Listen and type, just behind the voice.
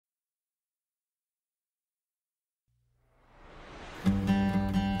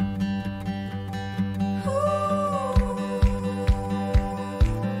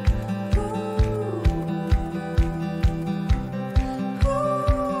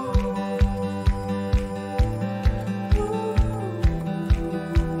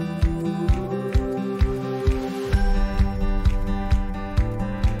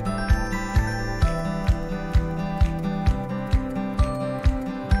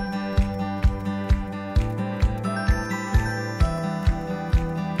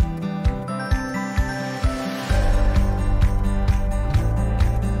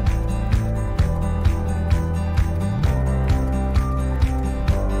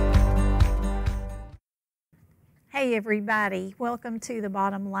Hey everybody, welcome to The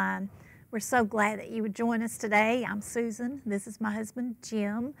Bottom Line. We're so glad that you would join us today. I'm Susan, this is my husband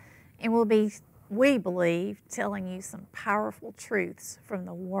Jim, and we'll be, we believe, telling you some powerful truths from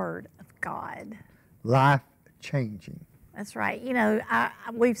the Word of God. Life changing. That's right. You know,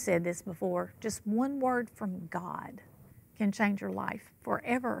 we've said this before, just one word from God can change your life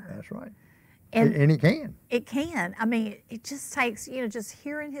forever. That's right. And it can. It can. I mean, it just takes, just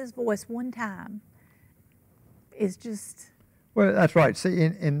hearing His voice one time is just... Well, that's right. See,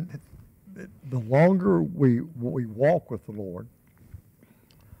 and the longer we walk with the Lord,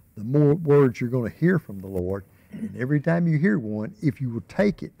 the more words you're going to hear from the Lord. And every time you hear one, if you will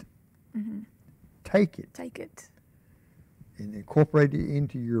take it, take it, and incorporate it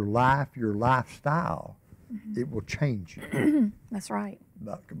into your life, your lifestyle, it will change you. That's right.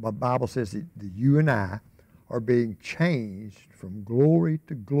 The Bible says that you and I are being changed from glory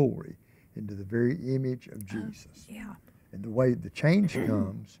to glory into the very image of Jesus. Yeah. And the way the change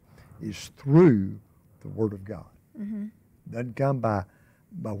comes is through the Word of God. Doesn't come by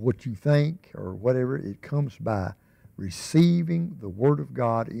what you think or whatever. It comes by receiving the Word of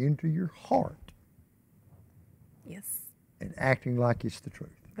God into your heart. Yes. And acting like it's the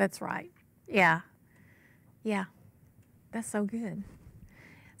truth. That's right. Yeah. Yeah. That's so good.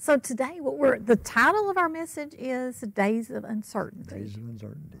 So today, the title of our message is Days of Uncertainty. Days of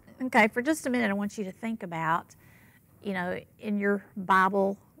Uncertainty. Okay, for just a minute, I want you to think about, in your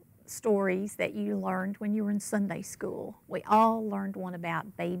Bible stories that you learned when you were in Sunday school. We all learned one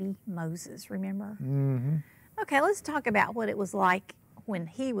about baby Moses, remember? Mm-hmm. Okay, let's talk about what it was like when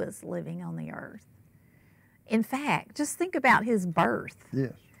he was living on the earth. In fact, just think about his birth.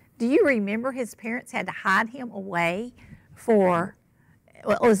 Yes. Do you remember his parents had to hide him away for,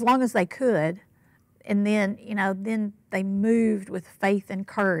 well, as long as they could, and then, then they moved with faith and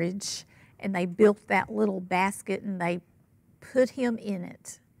courage, and they built that little basket, and they put him in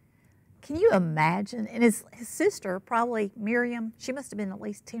it. Can you imagine? And his sister, probably Miriam, she must have been at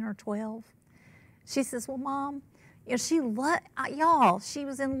least 10 or 12. She says, well, Mom, she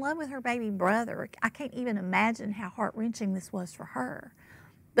was in love with her baby brother. I can't even imagine how heart-wrenching this was for her.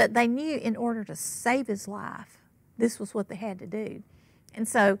 But they knew in order to save his life, this was what they had to do. And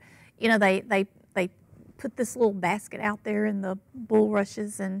so, they put this little basket out there in the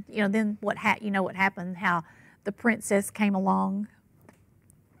bulrushes, and then what happened? How the princess came along,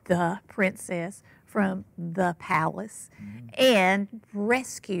 the princess from the palace, and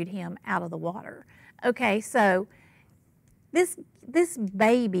rescued him out of the water. Okay, so this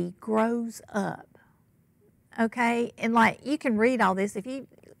baby grows up. Okay, and you can read all this if you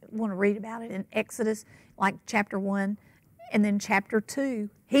want to read about it in Exodus, like chapter 1. And then chapter 2,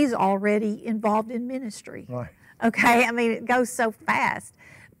 he's already involved in ministry. Right. Okay, I mean, it goes so fast.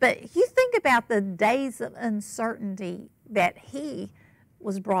 But you think about the days of uncertainty that he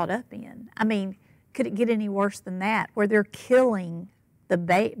was brought up in. I mean, could it get any worse than that, where they're killing the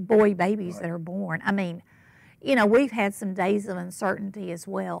boy babies that are born? I mean, we've had some days of uncertainty as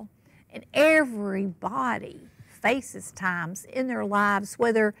well. And everybody faces times in their lives,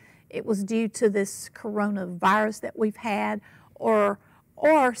 whether it was due to this coronavirus that we've had, or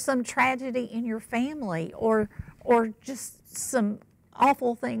some tragedy in your family, or just some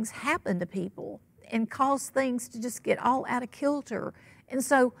awful things happen to people and cause things to just get all out of kilter. And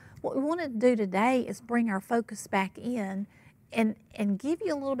so what we want to do today is bring our focus back in and give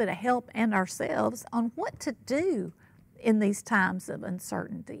you a little bit of help and ourselves on what to do in these times of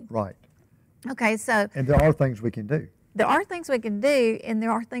uncertainty. Right. Okay, so... And there are things we can do. There are things we can do, and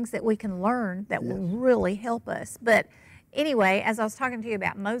there are things that we can learn that will really help us. But anyway, as I was talking to you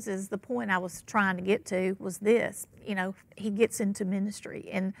about Moses, the point I was trying to get to was this. He gets into ministry,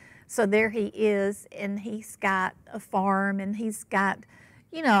 and so there he is, and he's got a farm, and he's got,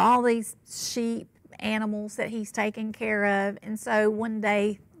 all these sheep, animals that he's taking care of. And so one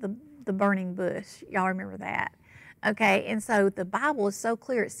day, the burning bush, y'all remember that? Okay, and so the Bible is so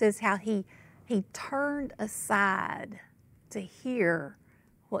clear. It says how he turned aside to hear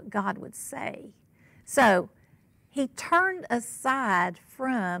what God would say. So he turned aside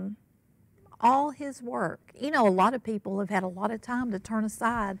from all his work. A lot of people have had a lot of time to turn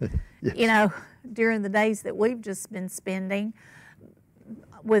aside, during the days that we've just been spending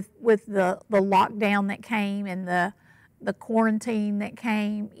with the lockdown that came and the quarantine that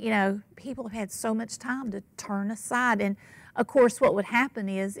came. People have had so much time to turn aside. And of course, what would happen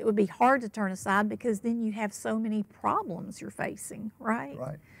is it would be hard to turn aside because then you have so many problems you're facing, right?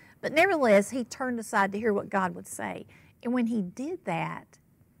 Right. But nevertheless, he turned aside to hear what God would say. And when he did that,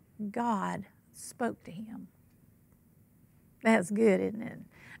 God spoke to him. That's good, isn't it?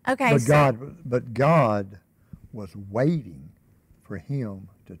 Okay. But God was waiting for him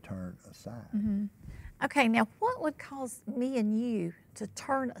to turn aside. Okay, now what would cause me and you to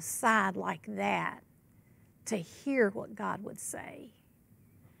turn aside like that to hear what God would say?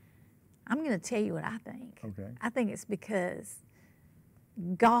 I'm going to tell you what I think. Okay. I think it's because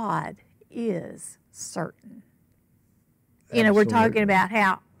God is certain. You know, we're talking about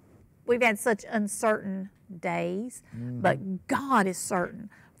how we've had such uncertain days, but God is certain.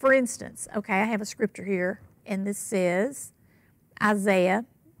 For instance, okay, I have a scripture here, and this says, Isaiah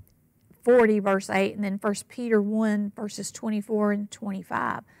 40, verse 8, and then 1 Peter 1, verses 24 and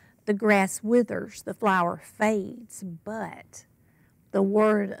 25. The grass withers, the flower fades, but the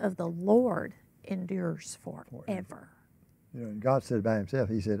word of the Lord endures forever. You know, and God said about himself,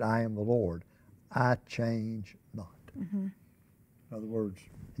 he said, I am the Lord, I change not. In other words,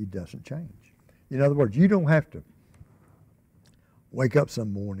 he doesn't change. In other words, you don't have to wake up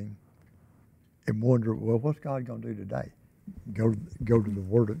some morning and wonder, well, what's God going to do today? Go to the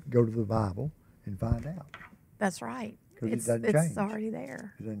Word, go to the Bible, and find out. That's right. Because it doesn't change. It's already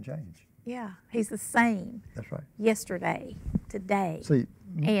there. It doesn't change. Yeah, he's the same. That's right. Yesterday, today, See,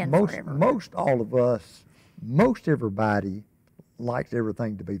 and forever. most all of us, most everybody likes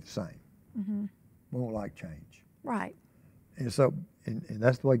everything to be the same. We don't like change. Right. And so, and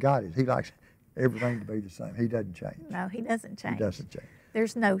that's the way God is. He likes everything to be the same. He doesn't change. No, he doesn't change. He doesn't change.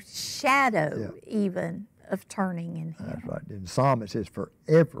 There's no shadow even of turning in him. That's right. In Psalm it says,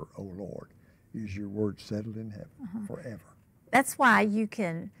 forever, O Lord, is your word settled in heaven. Forever. That's why you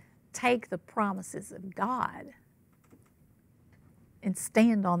can take the promises of God and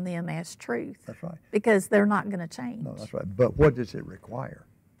stand on them as truth. That's right. Because they're not going to change. No, that's right. But what does it require?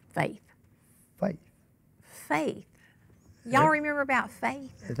 Faith. Faith. Faith. Y'all remember about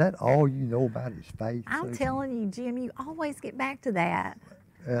faith? Is that all you know about is faith? I'm Susan? telling you, Jim, you always get back to that.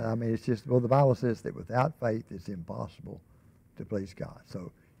 I mean, it's just, well, the Bible says that without faith, it's impossible to please God.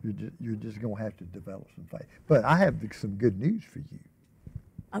 So you're just going to have to develop some faith. But I have some good news for you.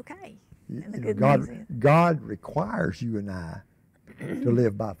 Okay. You And the know, good God, news is, God requires you and I to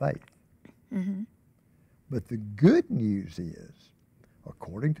live by faith. But the good news is,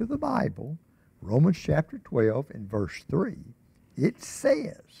 according to the Bible, Romans chapter 12 and verse 3, it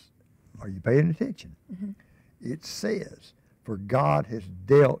says, are you paying attention? It says, for God has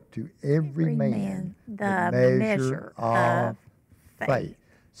dealt to every man the measure of faith.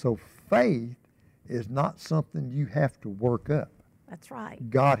 So faith is not something you have to work up. That's right.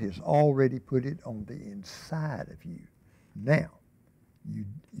 God has already put it on the inside of you. Now, you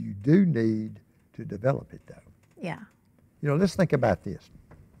do need to develop it, though. Yeah. You know, let's think about this.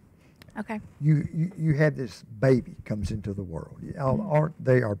 Okay. You have this baby comes into the world. Aren't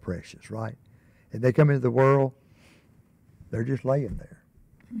they are precious, right? And they come into the world, they're just laying there.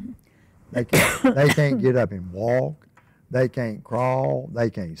 They can't get up and walk. They can't crawl. They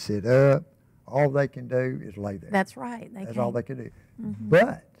can't sit up. All they can do is lay there. That's right. That's all they can do.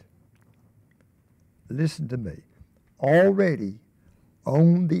 But listen to me. Already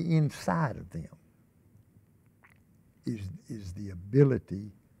on the inside of them is the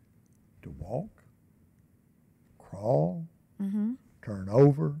ability to walk, crawl, turn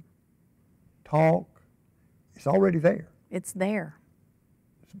over, talk. It's already there. It's there.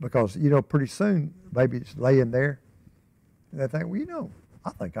 Because, you know, pretty soon, baby's laying there, and they think, well, you know, I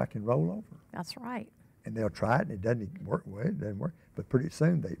think I can roll over. That's right. And they'll try it, and it doesn't work. Well, it doesn't work. But pretty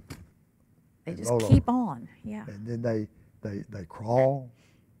soon, They just roll keep over. on. Yeah. And then they crawl.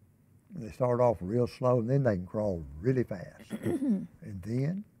 And they start off real slow, and then they can crawl really fast. And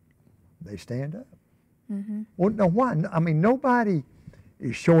then they stand up. Well, no, why? I mean, nobody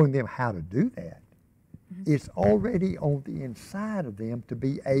is showing them how to do that. It's already on the inside of them to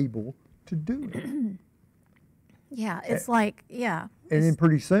be able to do it. Yeah, it's like, yeah. And then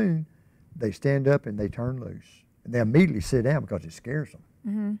pretty soon, they stand up and they turn loose. And they immediately sit down because it scares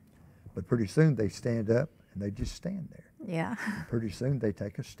them. But pretty soon, they stand up and they just stand there. Yeah. And pretty soon, they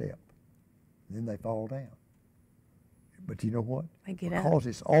take a step. And then they fall down. But you know what? They get up. Because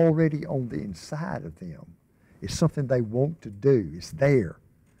it's already on the inside of them. It's something they want to do. It's there.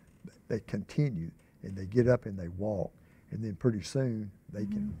 They continue, and they get up and they walk. And then pretty soon, they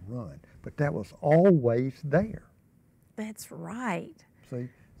can run. But that was always there. That's right. See?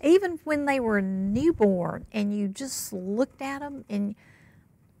 Even when they were newborn and you just looked at them and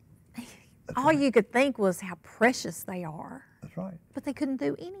all you could think was how precious they are. That's right. But they couldn't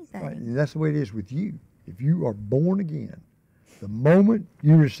do anything. Right. And that's the way it is with you. If you are born again, the moment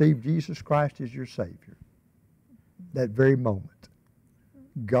you receive Jesus Christ as your Savior, that very moment,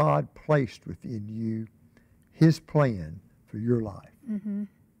 God placed within you His plan for your life. And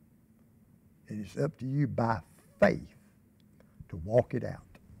it's up to you by faith to walk it out.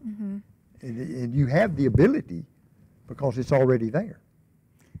 And you have the ability because it's already there.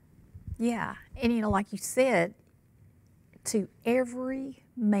 Yeah. And, you know, like you said, to every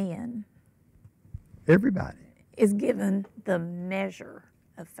man Everybody. is given the measure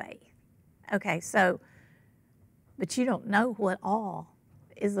of faith. Okay, so, but you don't know what all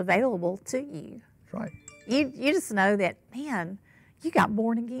is available to you. That's right. You just know that, man, you got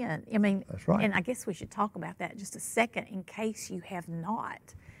born again. I mean, That's right. And I guess we should talk about that just a second in case you have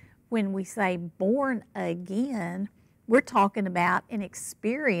not. When we say born again, we're talking about an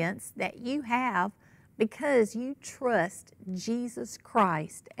experience that you have because you trust Jesus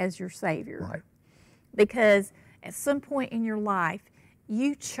Christ as your Savior. Right. Because at some point in your life,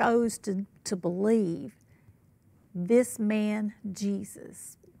 you chose to believe this man,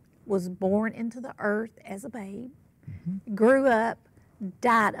 Jesus, was born into the earth as a babe, grew up,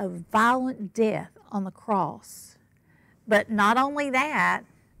 died a violent death on the cross. But not only that,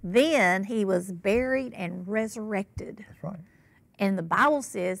 then he was buried and resurrected. That's right. And the Bible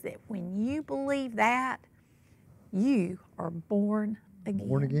says that when you believe that, you are born again.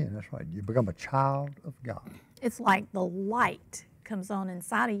 Born again, that's right. You become a child of God. It's like the light comes on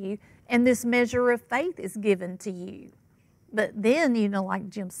inside of you, and this measure of faith is given to you. But then, you know, like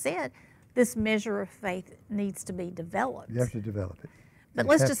Jim said, this measure of faith needs to be developed. You have to develop it. But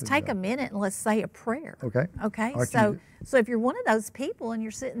let's just take a minute and let's say a prayer. Okay. Okay. Right, So if you're one of those people and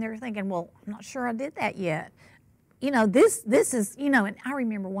you're sitting there thinking, well, I'm not sure I did that yet. You know, this is, you know, and I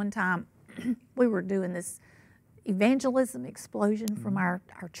remember one time we were doing this evangelism explosion from our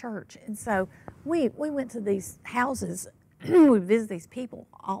church. And so we went to these houses, we visited these people,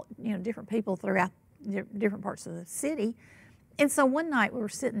 all, you know, different people throughout different parts of the city. And so one night we were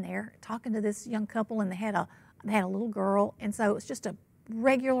sitting there talking to this young couple, and they had a little girl, and so it was just a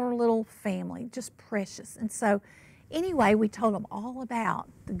regular little family, just precious. And so anyway, we told them all about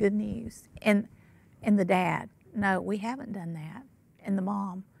the good news. And the dad, no, we haven't done that. And the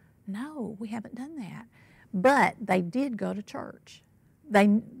mom, no, we haven't done that. But they did go to church.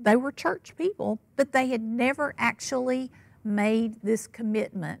 They were church people, but they had never actually made this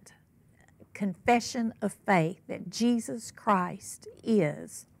commitment, confession of faith that Jesus Christ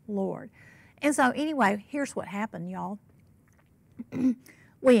is Lord. And so anyway, here's what happened, y'all.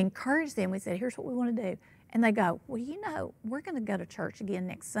 We encouraged them. We said, here's what we want to do. And they go, well, you know, we're going to go to church again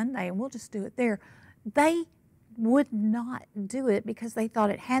next Sunday, and we'll just do it there. They would not do it because they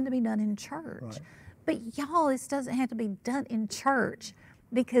thought it had to be done in church. Right. But y'all, this doesn't have to be done in church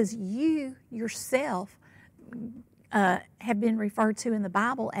because you yourself have been referred to in the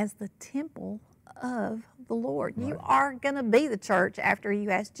Bible as the temple of the Lord. Right. You are going to be the church after you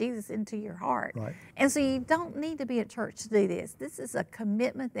ask Jesus into your heart. Right. And so you don't need to be at church to do this. This is a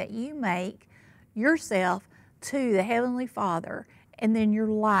commitment that you make yourself to the Heavenly Father, and then your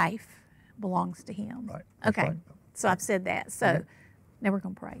life belongs to Him. Right. Okay. Right. So I've said that. So now we're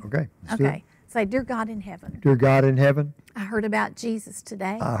going to pray. Okay. Okay. Say, dear God in heaven. Dear God in heaven. I heard about Jesus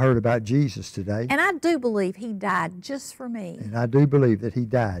today. I heard about Jesus today. And I do believe He died just for me. And I do believe that He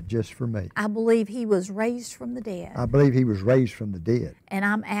died just for me. I believe He was raised from the dead. I believe He was raised from the dead. And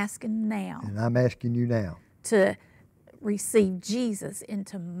I'm asking now. And I'm asking you now. To receive Jesus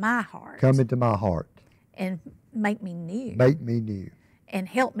into my heart. Come into my heart. And make me new. Make me new. And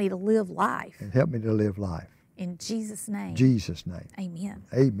help me to live life. And help me to live life. In Jesus' name. Jesus' name. Amen.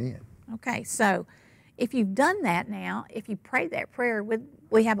 Amen. Okay, so if you've done that now, if you prayed that prayer,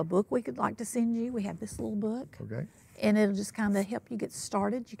 we have a book we could like to send you. We have this little book. Okay. And it'll just kind of help you get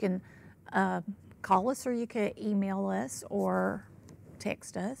started. You can call us, or you can email us or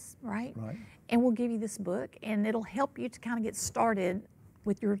text us, right? Right. And we'll give you this book, and it'll help you to kind of get started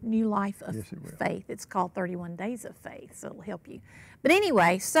with your new life of faith. It's called 31 Days of Faith, so it'll help you. But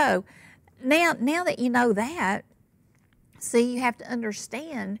anyway, so now that you know that, see, you have to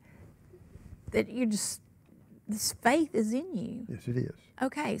understand that this faith is in you. Yes, it is.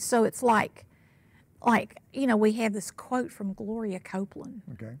 Okay, so it's like, you know, we have this quote from Gloria Copeland.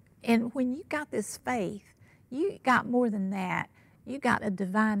 Okay. And when you got this faith, you got more than that. You got a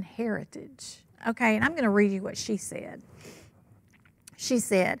divine heritage. Okay, and I'm going to read you what she said. She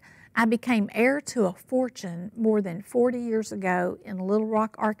said, I became heir to a fortune more than 40 years ago in Little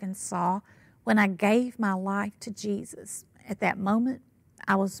Rock, Arkansas, when I gave my life to Jesus. At that moment,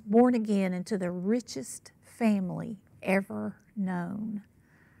 I was born again into the richest family ever known.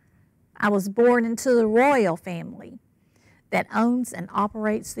 I was born into the royal family that owns and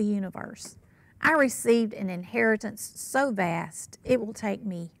operates the universe. I received an inheritance so vast, it will take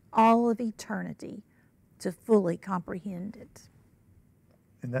me all of eternity to fully comprehend it.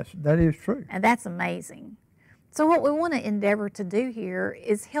 And that is true. And that's amazing. So what we want to endeavor to do here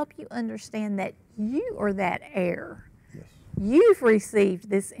is help you understand that you are that heir. Yes. You've received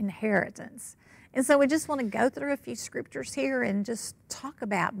this inheritance. And so we just want to go through a few scriptures here and just talk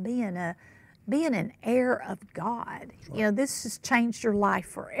about being an heir of God. Right. You know, this has changed your life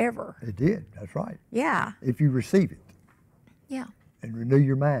forever. It did. That's right. Yeah. If you receive it. Yeah. And renew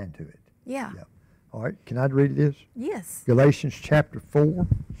your mind to it. Yeah. Yeah. All right. Can I read this? Yes. Galatians chapter 4,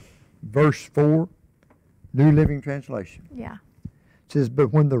 verse 4, New Living Translation. Yeah. It says,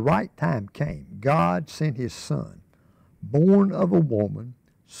 but when the right time came, God sent his son, born of a woman,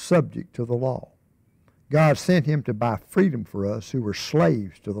 subject to the law. God sent him to buy freedom for us who were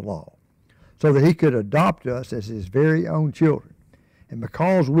slaves to the law, so that he could adopt us as his very own children. And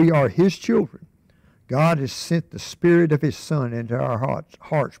because we are his children, God has sent the Spirit of his Son into our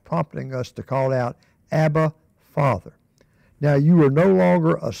hearts, prompting us to call out, Abba, Father. Now you are no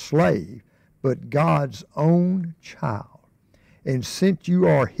longer a slave, but God's own child. And since you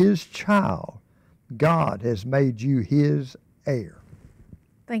are his child, God has made you his heir.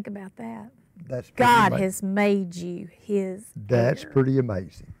 Think about that. That's God has made you his That's heir. pretty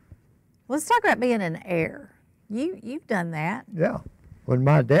amazing. Let's talk about being an heir. You've done that. Yeah. When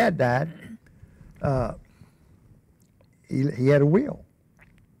my dad died, he had a will.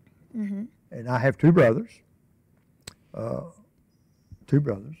 Mm-hmm. And I have two brothers.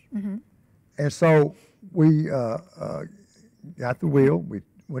 Mm-hmm. And so we got the will. We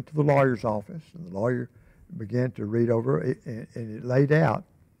went to the lawyer's office, and the lawyer began to read over it, and it laid out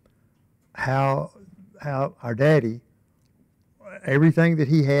how our daddy, everything that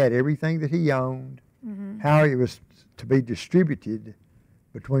he had, everything that he owned, Mm-hmm. how it was to be distributed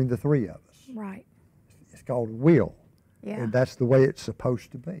between the three of us. Right. It's called a will. Yeah. And that's the way it's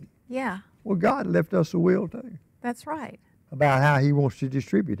supposed to be. Yeah. Well, God left us a will too That's right. about how he wants to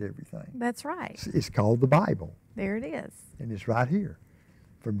distribute everything. That's right. It's called the Bible, There it is. and it's right here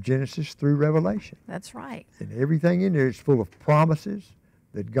from Genesis through Revelation. That's right. And everything in there is full of promises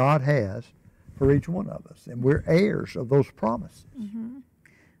that God has for each one of us. And we're heirs of those promises. Mm-hmm.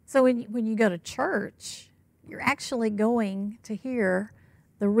 So when you go to church, you're actually going to hear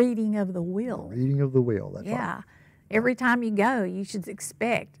the reading of the will. Reading of the will, that's Yeah. right. Every time you go, you should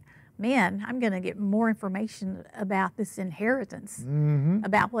expect, man, I'm going to get more information about this inheritance, Mm-hmm.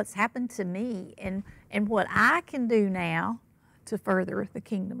 about what's happened to me and what I can do now to further the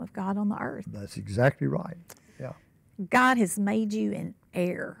kingdom of God on the earth. That's exactly right. Yeah. God has made you an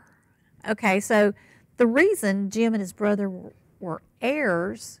heir. Okay, so the reason Jim and his brother were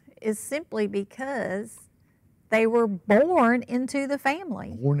heirs is simply because they were born into the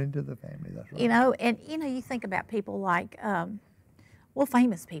family. Born into the family, that's right. You know, and you think about people like,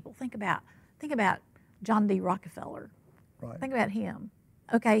 famous people. Think about John D. Rockefeller. Right. Think about him.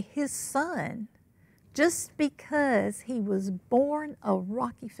 Okay, his son, just because he was born a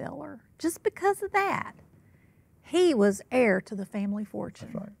Rockefeller, just because of that, he was heir to the family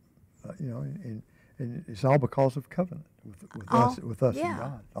fortune. That's right. And it's all because of covenant with us yeah, and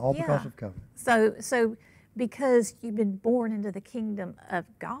God. All because yeah. of covenant. So because you've been born into the kingdom of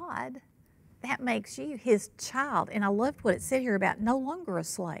God, that makes you his child. And I loved what it said here about no longer a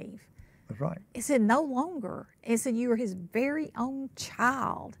slave. That's right. It said no longer. It said you are his very own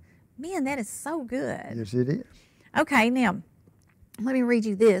child. Man, that is so good. Yes, it is. Okay, now let me read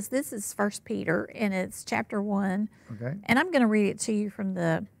you this. This is 1 Peter, and it's chapter 1. Okay. And I'm going to read it to you from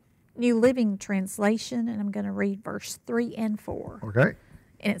the New Living Translation, and I'm going to read verse 3 and 4. Okay.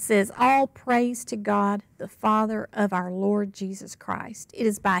 And it says, all praise to God, the Father of our Lord Jesus Christ. It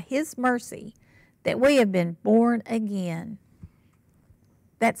is by his mercy that we have been born again.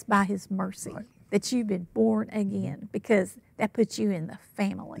 That's by his mercy that you've been born again, because that puts you in the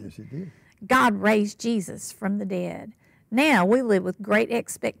family. Yes, it did. God raised Jesus from the dead. Now we live with great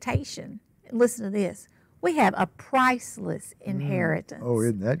expectation. Listen to this. We have a priceless inheritance. Oh,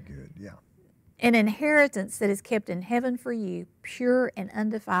 isn't that good? Yeah. An inheritance that is kept in heaven for you, pure and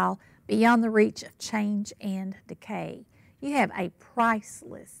undefiled, beyond the reach of change and decay. You have a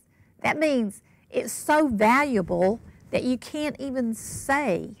priceless. That means it's so valuable that you can't even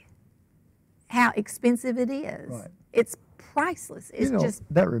say how expensive it is. Right. It's priceless. It's just.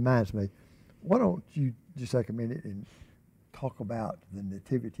 That reminds me, why don't you just take a minute and talk about the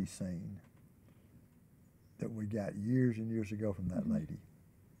nativity scene that we got years and years ago from that lady.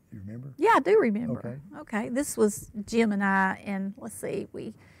 You remember? Yeah, I do remember. Okay. Okay. This was Jim and I, and let's see,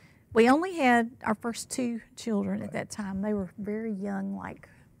 we only had our first two children at that time. They were very young, like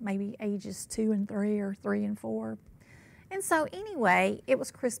maybe ages 2 and 3 or 3 and 4. And so anyway, it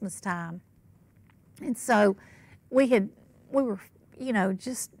was Christmas time. And so we were,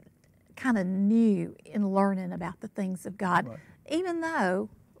 just kind of new in learning about the things of God. Right. Even though,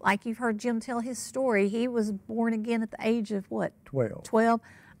 like you've heard Jim tell his story, he was born again at the age of what? 12. 12.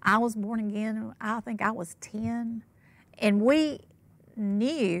 I was born again, I think I was 10. And we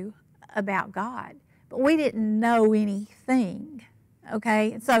knew about God, but we didn't know anything,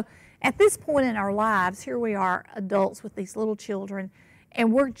 okay? And so at this point in our lives, here we are, adults with these little children,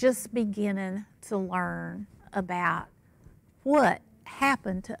 and we're just beginning to learn about what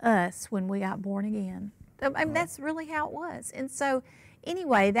happened to us when we got born again. I mean, that's really how it was. And so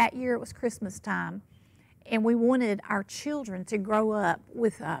anyway, that year it was Christmas time, and we wanted our children to grow up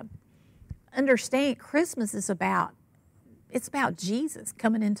with understanding Christmas is about, it's about Jesus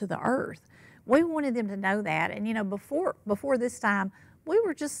coming into the earth. We wanted them to know that. And, you know, before this time, we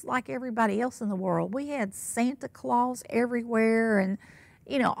were just like everybody else in the world. We had Santa Claus everywhere and,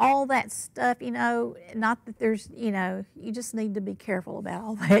 you know, all that stuff, you know, not that there's, you know, you just need to be careful about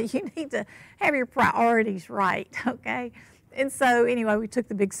all that. You need to have your priorities right, okay? And so, anyway, we took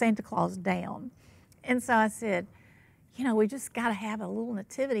the big Santa Claus down. And so I said, you know, we just got to have a little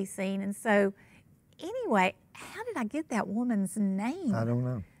nativity scene. And so, anyway, how did I get that woman's name? I don't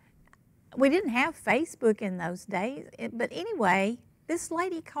know. We didn't have Facebook in those days. But anyway, this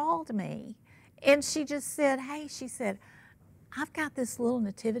lady called me. And she just said, hey, she said, I've got this little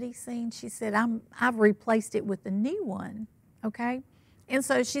nativity scene. She said, I've replaced it with a new one, okay? And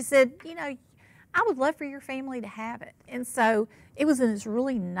so she said, you know, I would love for your family to have it. And so it was in this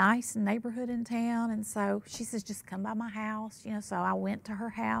really nice neighborhood in town. And so she says, just come by my house, you know. So I went to her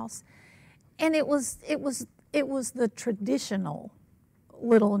house, and it was the traditional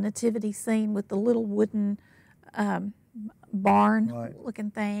little nativity scene with the little wooden barn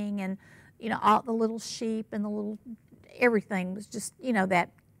looking thing, and you know, all the little sheep and the little everything was just, you know, that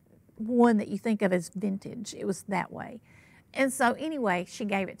one that you think of as vintage. It was that way. And so anyway, she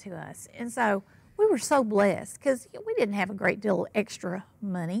gave it to us. And so we were so blessed because we didn't have a great deal of extra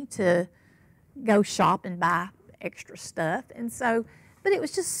money to go shop and buy extra stuff. And so, but it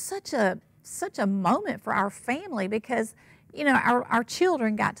was just such a moment for our family because, you know, our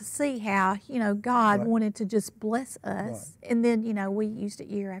children got to see how, you know, God wanted to just bless us. Right. And then, you know, we used it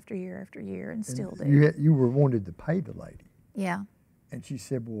year after year after year and still do. You were wanted to pay the lady. Yeah. And she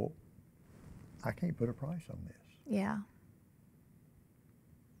said, well, I can't put a price on this. Yeah.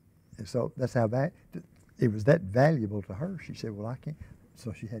 And so that's how it was that valuable to her. She said, well, I can't.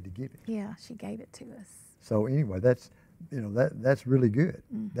 So she had to give it. Yeah, she gave it to us. So anyway, that's, you know, that's really good.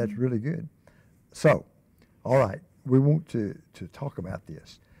 Mm-hmm. That's really good. So, all right. We want to talk about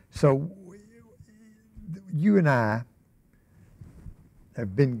this. So you and I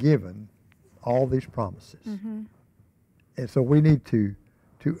have been given all these promises. Mm-hmm. And so we need to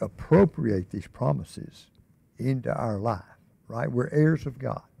appropriate these promises into our life, right? We're heirs of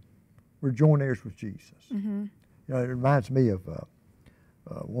God. We're joint heirs with Jesus. Mm-hmm. You know, it reminds me of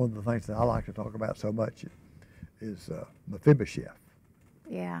one of the things that I like to talk about so much is Mephibosheth.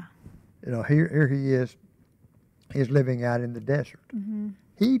 Yeah. You know, here he is. He's living out in the desert. Mm-hmm.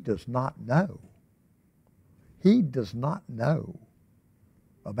 He does not know. He does not know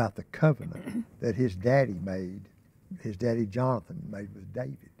about the covenant that his daddy Jonathan made with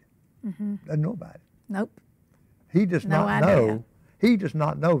David. Mm-hmm. Doesn't know about it. Nope. He does not know. He does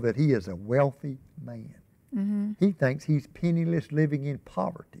not know that he is a wealthy man. Mm-hmm. He thinks he's penniless, living in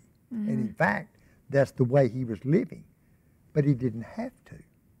poverty. Mm-hmm. And in fact, that's the way he was living. But he didn't have to.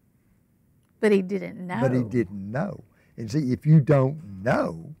 But he didn't know. But he didn't know. And see, if you don't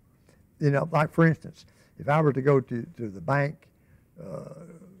know, you know, like for instance, if I were to go to the bank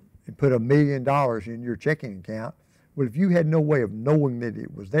and put $1 million in your checking account, well, if you had no way of knowing that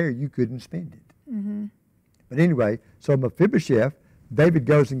it was there, you couldn't spend it. Mm-hmm. But anyway, so Mephibosheth, David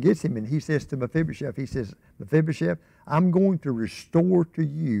goes and gets him, and he says to Mephibosheth, he says, Mephibosheth, I'm going to restore to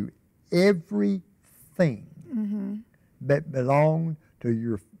you everything that belonged to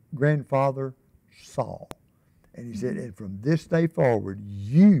your grandfather Saul. And he said, and from this day forward,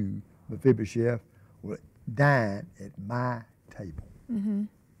 you, Mephibosheth, will dine at my table. Mm-hmm.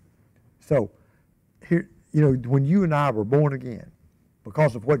 So here, you know, when you and I were born again,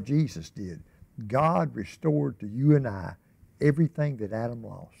 because of what Jesus did, God restored to you and I everything that Adam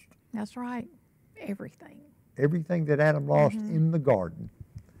lost. That's right. Everything. Everything that Adam lost in the garden,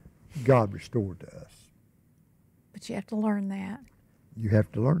 God restored to us. But you have to learn that. You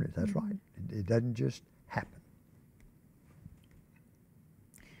have to learn it. That's right. It doesn't just happen.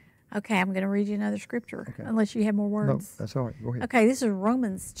 Okay, I'm going to read you another scripture, unless you have more words. No, that's all right. Go ahead. Okay, this is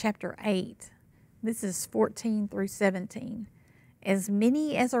Romans chapter 8. This is 14 through 17. As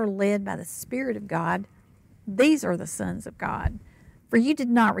many as are led by the Spirit of God, these are the sons of God. For you did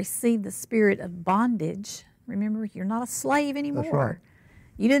not receive the spirit of bondage. Remember, you're not a slave anymore. That's right.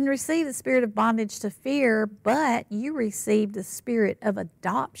 You didn't receive the spirit of bondage to fear, but you received the spirit of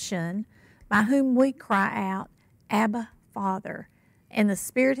adoption, by whom we cry out, Abba, Father. And the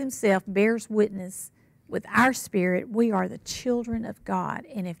Spirit himself bears witness with our spirit, we are the children of God.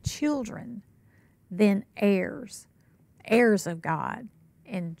 And if children, then heirs, heirs of God,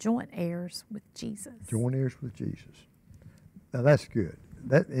 and joint heirs with Jesus. Joint heirs with Jesus. Now that's good.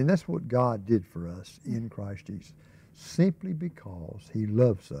 And that's what God did for us in Christ Jesus, simply because he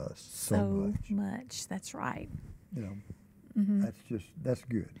loves us so much. That's right. You know, that's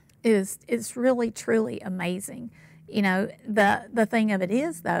good. It's really, truly amazing. You know, the thing of it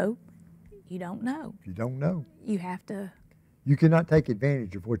is, though, you don't know. You don't know. You have to. You cannot take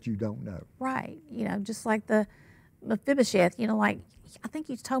advantage of what you don't know. Right. You know, just like the Mephibosheth, you know, like I think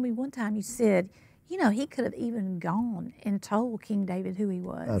you told me one time, you said, you know, he could have even gone and told King David who he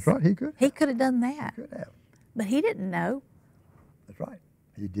was. That's right, he could. He could have done that. He could have. But he didn't know. That's right.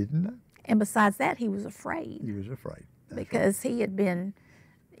 He didn't know. And besides that, he was afraid. He was afraid. Because he had been,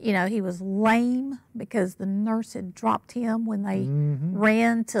 you know, he was lame because the nurse had dropped him when they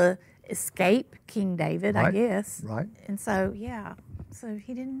ran to escape King David, right. I guess. Right. And so, yeah, so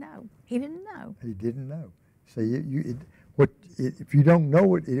he didn't know. He didn't know. He didn't know. See, if you don't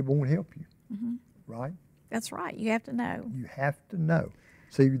know it, it won't help you. Right? That's right. You have to know. You have to know.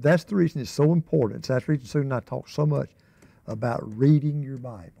 See, that's the reason it's so important. So that's the reason Sue and I talk so much about reading your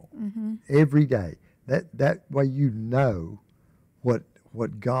Bible every day. That way you know what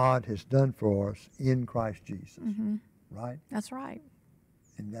God has done for us in Christ Jesus. Right? That's right.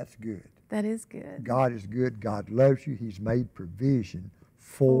 And that's good. That is good. God is good. God loves you. He's made provision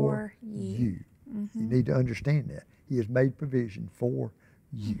for you. You need to understand that. He has made provision for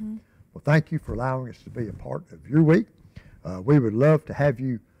you. Well, thank you for allowing us to be a part of your week. We would love to have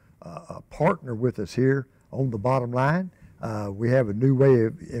you partner with us here on The Bottom Line. We have a new way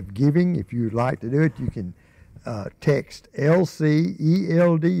of giving. If you'd like to do it, you can text LCELDO,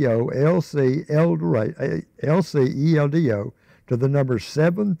 LCELDO to the number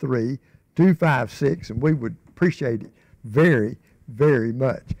 73256, and we would appreciate it very, very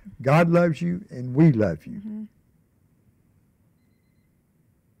much. God loves you, and we love you.